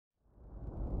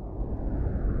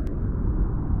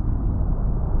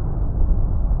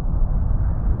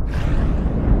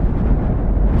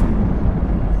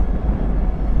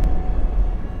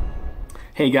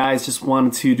Hey guys, just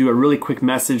wanted to do a really quick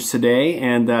message today,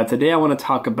 and today I want to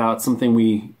talk about something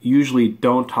we usually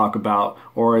don't talk about,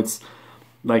 or it's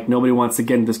like nobody wants to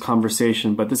get into this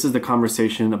conversation, but this is the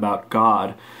conversation about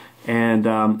God. And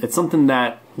it's something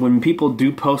that when people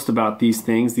do post about these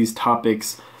things, these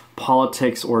topics,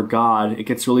 politics or God, it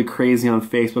gets really crazy on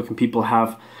Facebook and people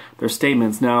have their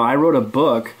statements. Now, I wrote a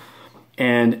book,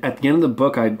 and at the end of the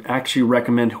book, I actually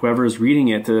recommend whoever is reading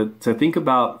it to think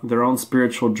about their own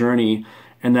spiritual journey,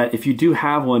 and that if you do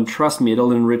have one, trust me,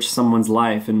 it'll enrich someone's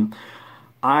life. And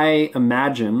I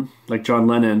imagine, like John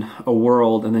Lennon, a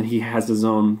world, and then he has his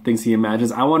own things he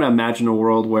imagines. I want to imagine a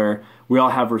world where we all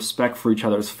have respect for each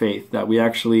other's faith, that we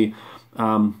actually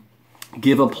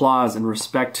give applause and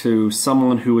respect to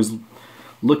someone who is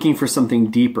looking for something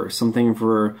deeper, something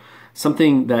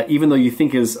that even though you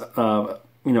think is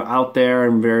out there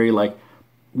and very like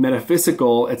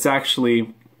metaphysical, it's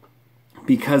actually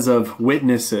because of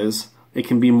witnesses. It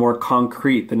can be more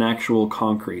concrete than actual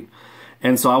concrete.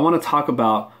 And so I want to talk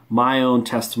about my own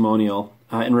testimonial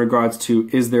in regards to,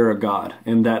 is there a God?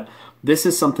 And that this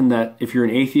is something that if you're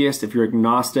an atheist, if you're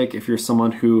agnostic, if you're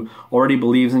someone who already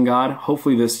believes in God,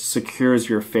 hopefully this secures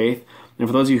your faith. And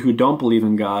for those of you who don't believe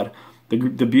in God, the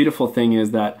beautiful thing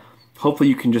is that hopefully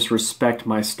you can just respect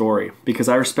my story, because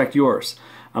I respect yours.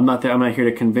 I'm not here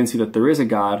to convince you that there is a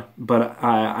God, but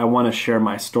I want to share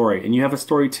my story. And you have a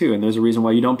story too, and there's a reason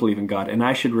why you don't believe in God, and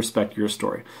I should respect your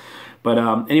story. But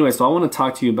anyway, so I want to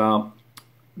talk to you about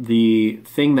the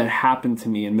thing that happened to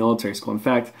me in military school. In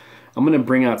fact, I'm going to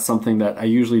bring out something that I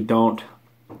usually don't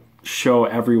show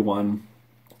everyone,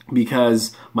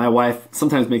 because my wife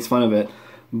sometimes makes fun of it,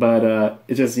 but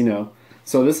it just,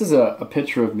 So this is a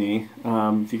picture of me,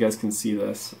 if you guys can see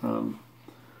this.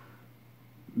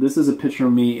 This is a picture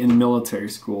of me in military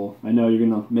school. I know you're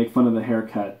going to make fun of the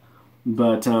haircut,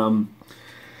 but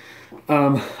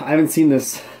I haven't seen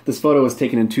this. This photo was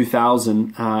taken in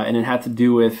 2000, and it had to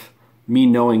do with me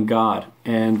knowing God.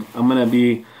 And I'm going to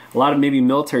be a lot of maybe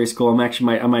military school.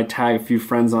 I might tag a few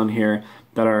friends on here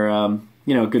that are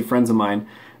good friends of mine,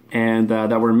 and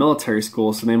that were in military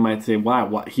school. So they might say, "Wow,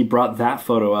 what he brought that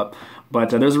photo up," but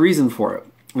there's a reason for it.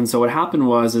 And so what happened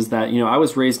is that I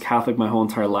was raised Catholic my whole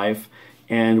entire life.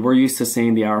 And we're used to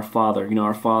saying the Our Father,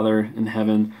 Our Father in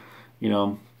heaven,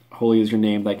 holy is your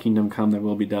name, thy kingdom come, thy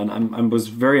will be done. I was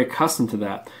very accustomed to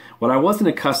that. What I wasn't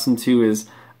accustomed to is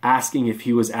asking if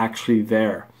he was actually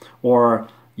there, or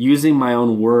using my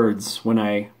own words when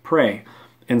I pray.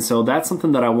 And so that's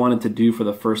something that I wanted to do for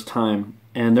the first time.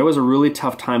 And there was a really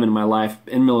tough time in my life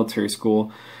in military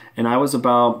school. And I was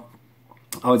about,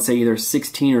 I would say either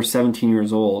 16 or 17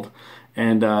 years old.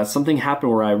 And something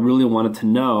happened where I really wanted to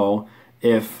know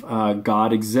if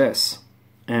God exists.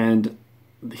 And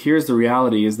here's the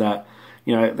reality is that,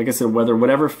 like I said,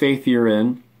 whatever faith you're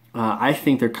in, I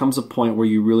think there comes a point where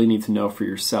you really need to know for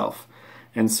yourself.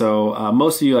 And so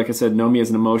most of you, like I said, know me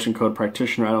as an Emotion Code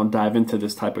Practitioner. I don't dive into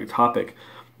this type of topic,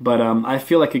 but I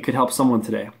feel like it could help someone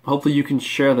today. Hopefully you can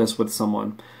share this with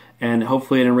someone, and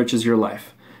hopefully it enriches your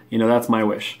life. That's my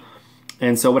wish.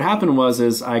 And so what happened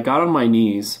is I got on my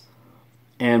knees,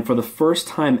 and for the first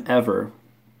time ever,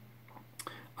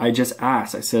 I just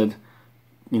asked. I said,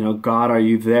 God, are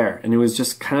you there? And it was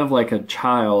just kind of like a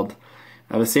child,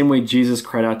 the same way Jesus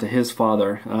cried out to his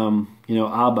Father,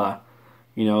 Abba.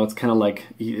 It's kind of like,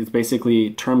 it's basically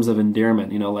terms of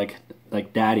endearment,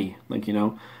 like daddy,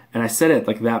 and I said it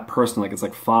like that person, like it's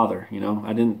like Father,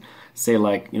 I didn't say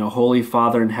like, Holy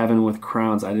Father in heaven with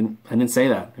crowns. I didn't say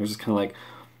that. It was just kind of like,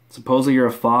 supposedly you're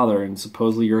a father, and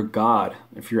supposedly you're God.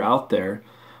 If you're out there,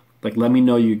 like, let me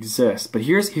know you exist. But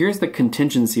here's the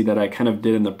contingency that I kind of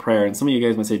did in the prayer. And some of you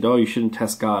guys might say, "Oh, you shouldn't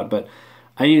test God," but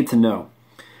I needed to know.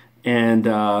 And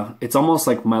it's almost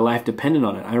like my life depended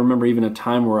on it. I remember even a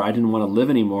time where I didn't want to live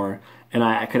anymore, and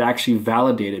I could actually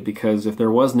validate it, because if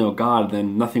there was no God,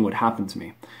 then nothing would happen to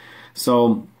me.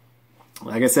 So,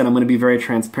 like I said, I'm going to be very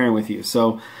transparent with you.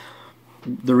 So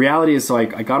the reality is, I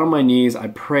got on my knees, I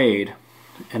prayed.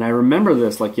 And I remember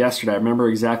this like yesterday. I remember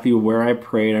exactly where I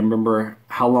prayed. I remember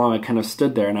how long I kind of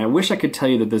stood there. And I wish I could tell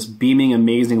you that this beaming,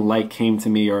 amazing light came to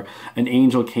me, or an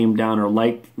angel came down, or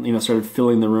light, started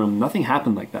filling the room. Nothing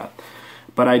happened like that.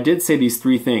 But I did say these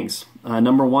three things.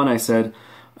 Number one, I said,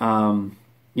 I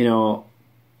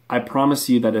promise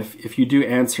you that if you do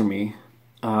answer me,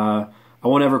 I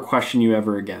won't ever question you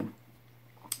ever again.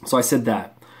 So I said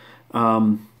that.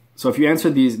 So if you answer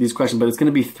these questions, but it's going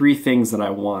to be three things that I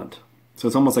want. So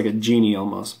it's almost like a genie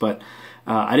almost, but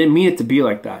I didn't mean it to be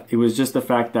like that. It was just the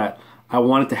fact that I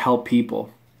wanted to help people,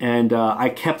 and I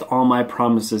kept all my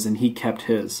promises, and he kept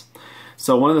his.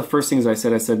 So one of the first things I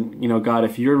said, God,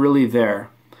 if you're really there,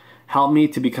 helped me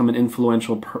to become an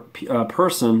influential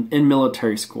person in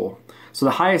military school. So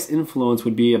the highest influence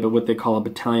would be what they call a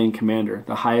battalion commander,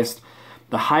 the highest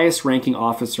ranking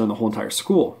officer in the whole entire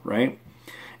school, right?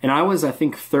 And I was, I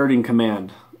think, third in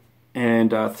command.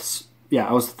 And yeah,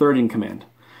 I was third in command.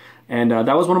 And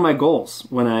that was one of my goals.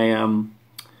 When I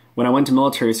went to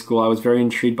military school, I was very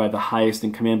intrigued by the highest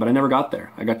in command, but I never got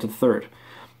there. I got to third.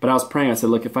 But I was praying, I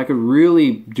said, look, if I could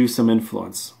really do some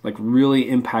influence, like really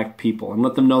impact people and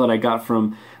let them know that I got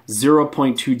from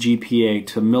 0.2 GPA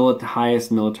to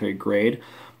highest military grade,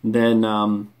 then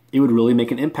it would really make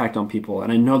an impact on people.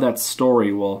 And I know that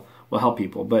story will help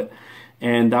people.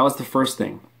 And that was the first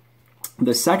thing.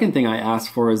 The second thing I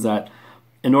asked for is that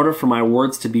in order for my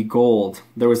words to be gold,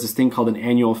 there was this thing called an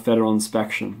annual federal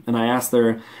inspection. And I asked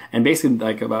and basically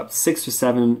like about 6 or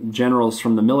 7 generals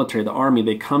from the military, the army,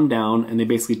 they come down and they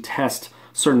basically test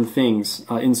certain things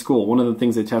in school. One of the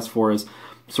things they test for is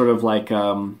sort of like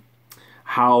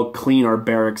how clean our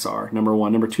barracks are, number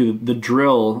one. Number two, the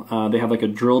drill, they have like a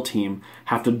drill team,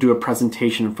 have to do a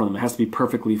presentation in front of them. It has to be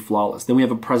perfectly flawless. Then we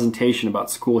have a presentation about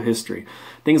school history,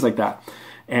 things like that.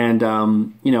 And,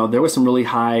 you know, there was some really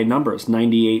high numbers,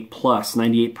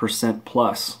 98%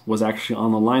 plus was actually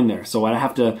on the line there. So I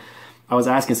was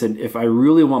asking, I said, if I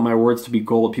really want my words to be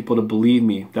gold, people to believe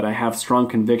me, that I have strong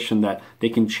conviction that they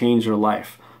can change their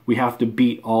life, we have to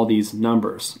beat all these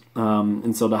numbers.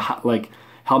 And so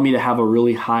help me to have a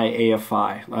really high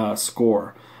AFI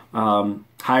score,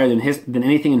 higher than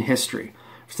anything in history.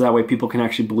 So that way people can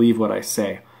actually believe what I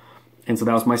say. And so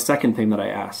that was my second thing that I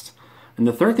asked. And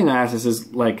the third thing I asked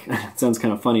is like, it sounds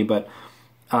kind of funny, but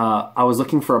I was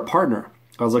looking for a partner.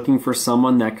 I was looking for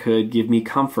someone that could give me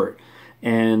comfort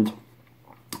and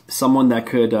someone that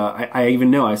could, I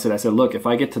even know, I said, look, if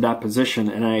I get to that position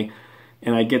and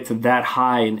I get to that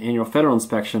high in annual federal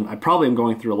inspection, I probably am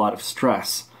going through a lot of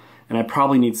stress and I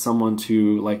probably need someone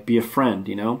to like be a friend,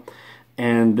 you know?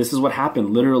 And this is what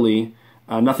happened. Literally,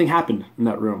 nothing happened in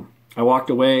that room. I walked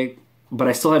away, but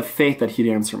I still had faith that he'd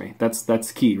answer me.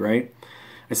 That's key, right?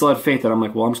 I still had faith that I'm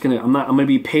like, well, I'm gonna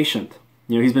be patient.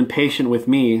 You know, he's been patient with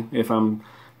me. If I'm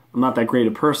not that great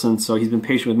a person, so he's been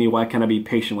patient with me. Why can't I be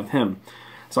patient with him?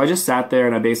 So I just sat there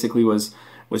and I basically was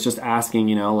just asking,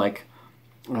 you know, like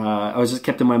I was just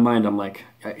kept in my mind. I'm like,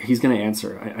 he's gonna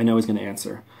answer. I know he's gonna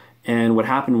answer. And what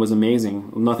happened was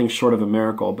amazing. Nothing short of a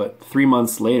miracle. But 2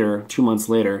 months later,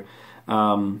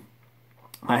 I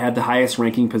had the highest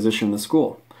ranking position in the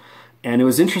school. And it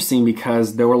was interesting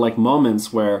because there were like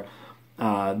moments where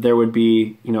there would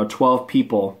be, you know, 12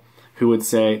 people who would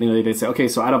say, you know, they'd say, okay,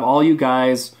 so out of all you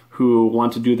guys who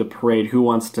want to do the parade, who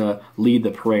wants to lead the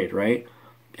parade, right?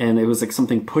 And it was like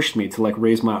something pushed me to like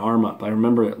raise my arm up. I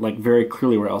remember it like very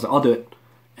clearly where I was like, I'll do it.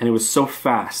 And it was so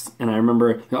fast. And I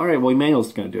remember, all right, well,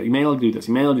 Emmanuel's going to do it. Emmanuel will do this.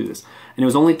 Emmanuel will do this. And it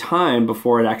was only time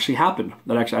before it actually happened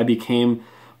that actually I became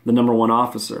the #1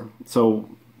 officer. So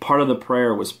part of the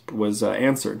prayer was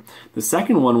answered. The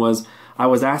second one was I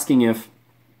was asking if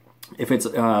it's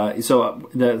so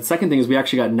the second thing is we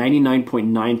actually got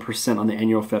 99.9% on the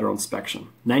annual federal inspection.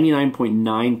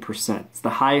 99.9%. It's the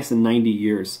highest in 90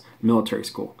 years in military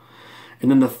school. And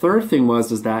then the third thing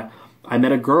was that I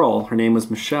met a girl. Her name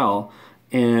was Michelle,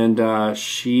 and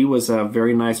she was a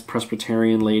very nice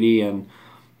Presbyterian lady, and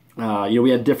you know,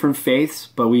 we had different faiths,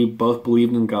 but we both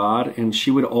believed in God, and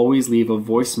she would always leave a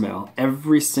voicemail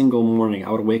every single morning. I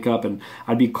would wake up and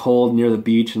I'd be cold near the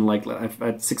beach, and like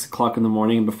at 6 o'clock in the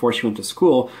morning, and before she went to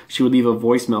school, she would leave a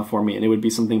voicemail for me, and it would be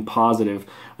something positive,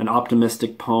 an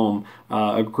optimistic poem,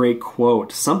 a great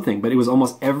quote, something. But it was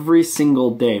almost every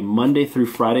single day, Monday through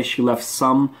Friday, she left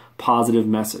some positive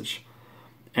message.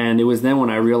 And it was then when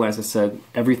I realized, I said,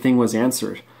 everything was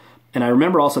answered. And I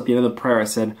remember also at the end of the prayer, I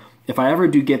said, if I ever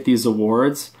do get these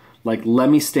awards, like, let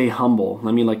me stay humble.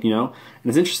 Let me, like, you know. And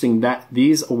it's interesting that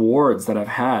these awards that I've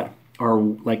had are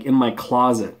like in my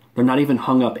closet. They're not even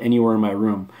hung up anywhere in my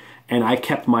room. And I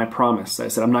kept my promise. I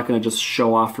said, I'm not going to just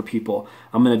show off for people.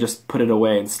 I'm going to just put it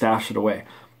away and stash it away.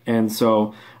 And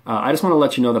so I just want to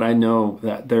let you know that I know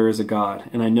that there is a God.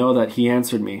 And I know that he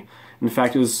answered me. In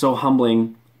fact, it was so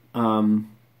humbling when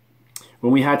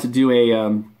we had to do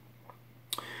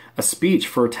a speech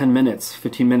for 10 minutes,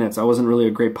 15 minutes. I wasn't really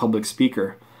a great public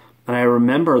speaker. And I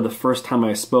remember the first time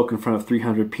I spoke in front of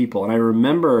 300 people. And I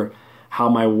remember how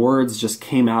my words just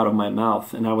came out of my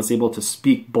mouth and I was able to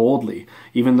speak boldly,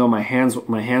 even though my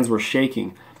hands were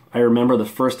shaking. I remember the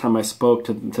first time I spoke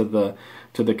to the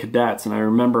cadets, and I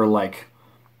remember like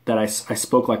that I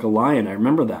spoke like a lion. I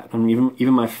remember that. I mean,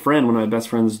 even my friend, one of my best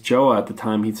friends, Joe, at the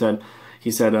time, he said,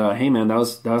 hey man, that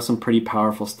was some pretty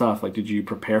powerful stuff. Like, did you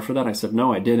prepare for that? I said,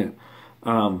 no, I didn't.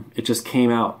 It just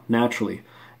came out naturally.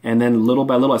 And then little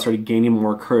by little, I started gaining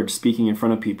more courage speaking in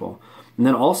front of people. And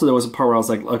then also there was a part where I was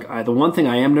like, look, the one thing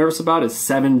I am nervous about is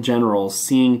 7 generals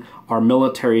seeing our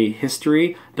military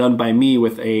history done by me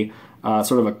with a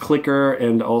sort of a clicker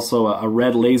and also a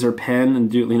red laser pen,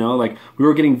 and we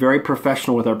were getting very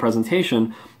professional with our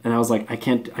presentation. And I was like, I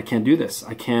can't do this.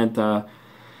 I can't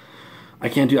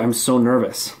do. I'm so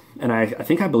nervous. And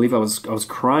I believe I was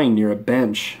crying near a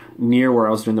bench near where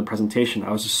I was doing the presentation.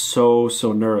 I was just so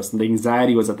nervous, and the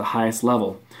anxiety was at the highest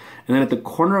level. And then at the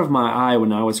corner of my eye,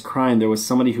 when I was crying, there was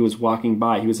somebody who was walking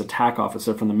by. He was a TAC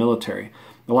officer from the military.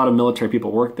 A lot of military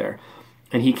people work there.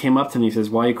 And he came up to me and he says,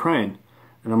 "Why are you crying?"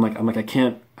 And I'm like, I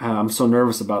can't, I'm so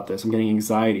nervous about this. I'm getting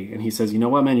anxiety. And he says, "You know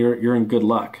what, man, you're in good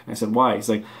luck." I said, "Why?" He's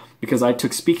like, "Because I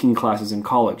took speaking classes in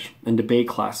college and debate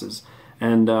classes.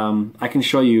 And I can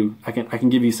show you, I can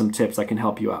give you some tips. I can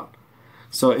help you out."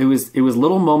 So it was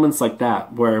little moments like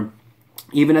that where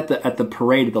even at the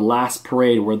parade, the last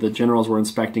parade where the generals were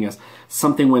inspecting us,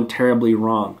 something went terribly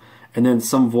wrong. And then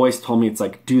some voice told me, it's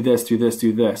like, do this, do this,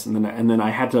 do this. And then I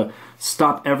had to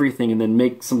stop everything and then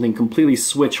make something completely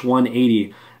switch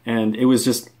 180. And it was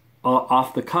just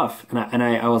off the cuff. And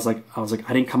I was like,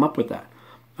 I didn't come up with that.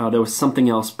 There was something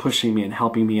else pushing me and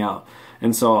helping me out.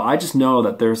 And so I just know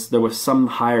that there was some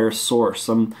higher source,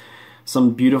 some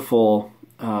beautiful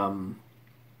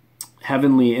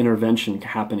heavenly intervention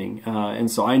happening.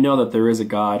 And so I know that there is a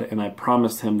God, and I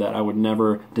promised him that I would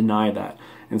never deny that.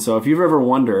 And so if you've ever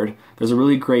wondered, there's a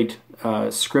really great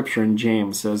scripture in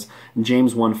James. Says in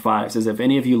James 1:5 says, "If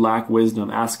any of you lack wisdom,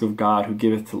 ask of God, who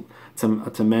giveth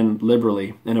to men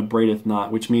liberally and upbraideth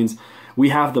not," which means we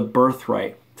have the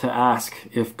birthright to ask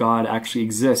if God actually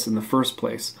exists in the first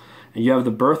place. And you have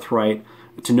the birthright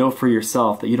to know for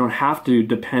yourself that you don't have to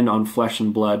depend on flesh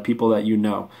and blood, people that you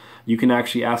know. You can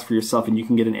actually ask for yourself, and you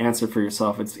can get an answer for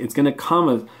yourself. It's going to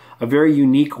come a very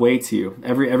unique way to you.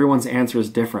 Everyone's answer is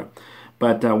different.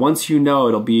 But once you know,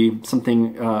 it'll be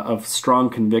something of strong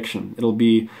conviction. It'll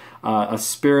be a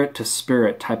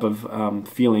spirit-to-spirit type of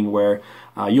feeling where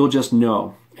you'll just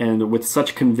know, and with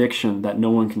such conviction that no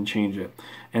one can change it.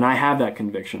 And I have that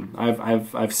conviction.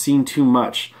 I've seen too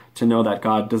much to know that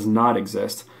God does not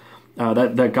exist.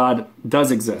 That God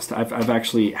does exist. I've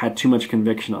actually had too much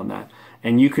conviction on that.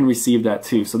 And you can receive that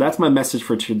too. So that's my message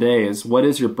for today is, what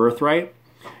is your birthright?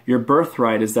 Your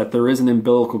birthright is that there is an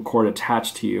umbilical cord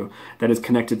attached to you that is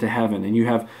connected to heaven, and you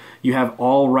have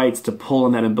all rights to pull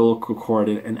on that umbilical cord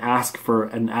and ask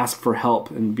for help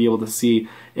and be able to see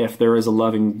if there is a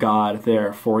loving God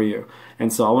there for you.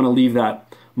 And so I want to leave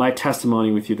my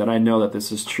testimony with you, that I know that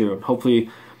this is true. Hopefully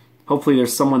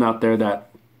there's someone out there that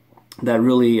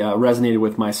really resonated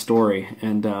with my story,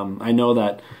 and I know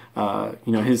that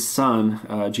his son,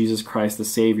 Jesus Christ the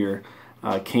Savior,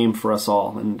 came for us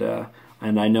all,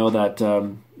 and I know that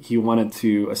he wanted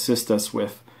to assist us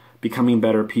with becoming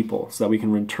better people so that we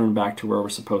can return back to where we're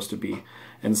supposed to be.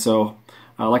 And so,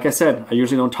 like I said, I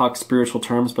usually don't talk spiritual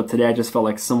terms, but today I just felt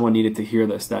like someone needed to hear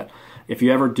this, that if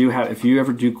you ever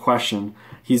do question,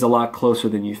 he's a lot closer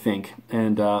than you think.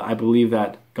 And I believe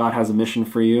that God has a mission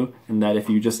for you, and that if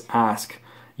you just ask,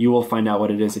 you will find out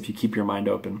what it is if you keep your mind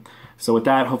open. So with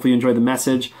that, hopefully you enjoyed the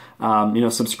message.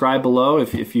 Subscribe below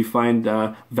if you find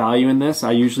value in this.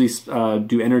 I usually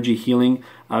do energy healing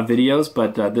videos,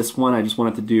 but this one I just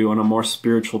wanted to do on a more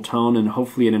spiritual tone, and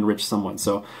hopefully it enriched someone.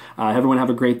 So everyone have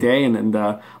a great day, and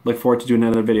look forward to doing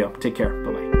another video. Take care.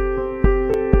 Bye-bye.